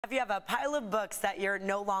If you have a pile of books that you're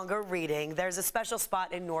no longer reading, there's a special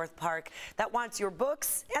spot in North Park that wants your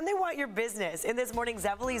books and they want your business. In this morning's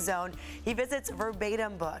zevely-zone, he visits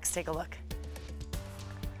Verbatim Books. Take a look.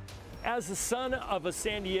 As the son of a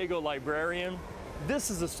San Diego librarian, this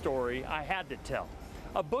is a story I had to tell.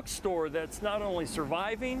 A bookstore that's not only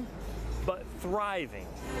surviving, but thriving.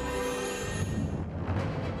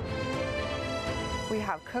 We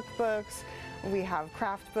have cookbooks, we have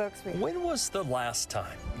craft books. When was the last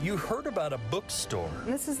time you heard about a bookstore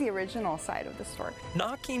This is the original side of the store.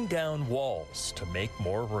 knocking down walls to make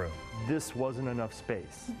more room? This wasn't enough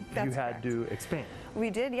space. That's You had correct. to expand. We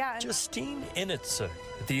did, yeah. Justine Initze,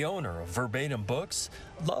 the owner of Verbatim Books,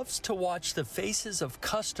 loves to watch the faces of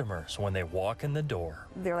customers when they walk in the door.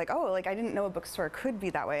 They're like, oh, like I didn't know a bookstore could be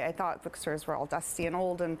that way. I thought bookstores were all dusty and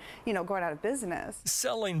old and, you know, going out of business.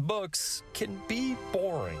 Selling books can be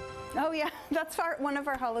boring, Oh yeah, that's one of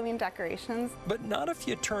our Halloween decorations. but not if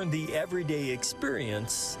you turn the everyday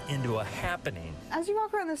experience into a happening. As you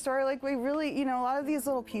walk around the store, like we really, you know, a lot of these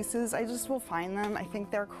little pieces, I just will find them. I think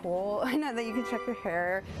they're cool. I know that you can check your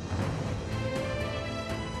hair.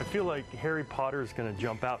 I feel like Harry Potter's gonna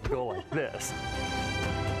jump out and go like this.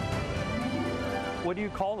 What do you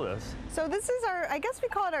call this? So this is I guess we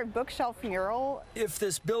call it our bookshelf mural. If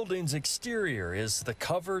this building's exterior is the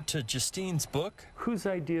cover to Justine's book, Whose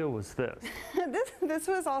idea was this? This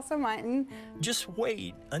was also mine. just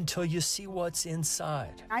wait until you see what's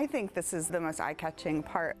inside. I think this is the most eye-catching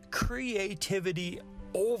part. Creativity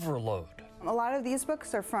overload. A lot of these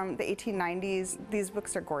books are from the 1890s. These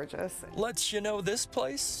books are gorgeous. Lets you know this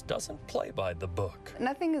place doesn't play by the book.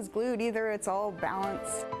 Nothing is glued either, it's all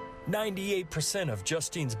balanced. 98% of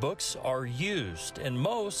Justine's books are used, and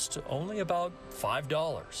most only about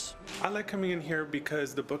 $5. I like coming in here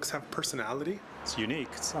because the books have personality. It's unique.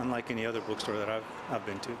 It's unlike any other bookstore that I've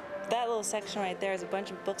been to. That little section right there is a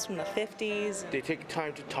bunch of books from the 50s. They take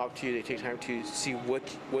time to talk to you. They take time to see what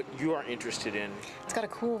you are interested in. It's got a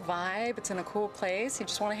cool vibe. It's in a cool place. You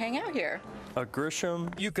just want to hang out here. A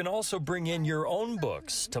Grisham. You can also bring in your own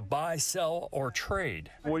books to buy, sell, or trade.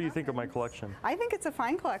 What do you think of my collection? I think it's a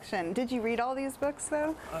fine collection. Did you read all these books,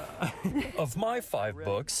 though? Of my 5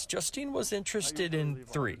 books, Justine was interested in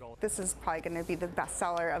 3. This is probably going to be the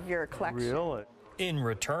bestseller of your collection. Really? In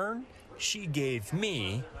return, she gave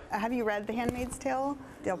me Have you read The Handmaid's Tale?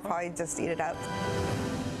 They'll probably just eat it up.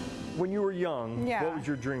 When you were young, Yeah. what was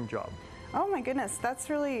your dream job? Oh my goodness, that's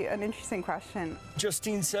really an interesting question.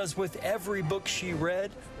 Justine says with every book she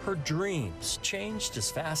read, her dreams changed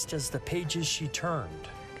as fast as the pages she turned.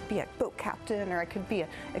 I could be a boat captain, or I could be an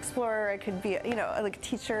explorer, I could be, like a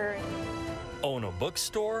teacher. Own a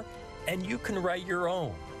bookstore, and you can write your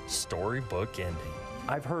own storybook ending.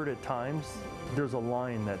 I've heard at times there's a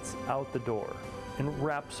line that's out the door and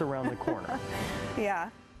wraps around the corner. Yeah.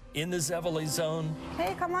 In the zevely-zone,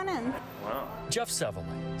 Hey, come on in. Jeff Zevely,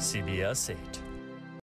 CBS 8.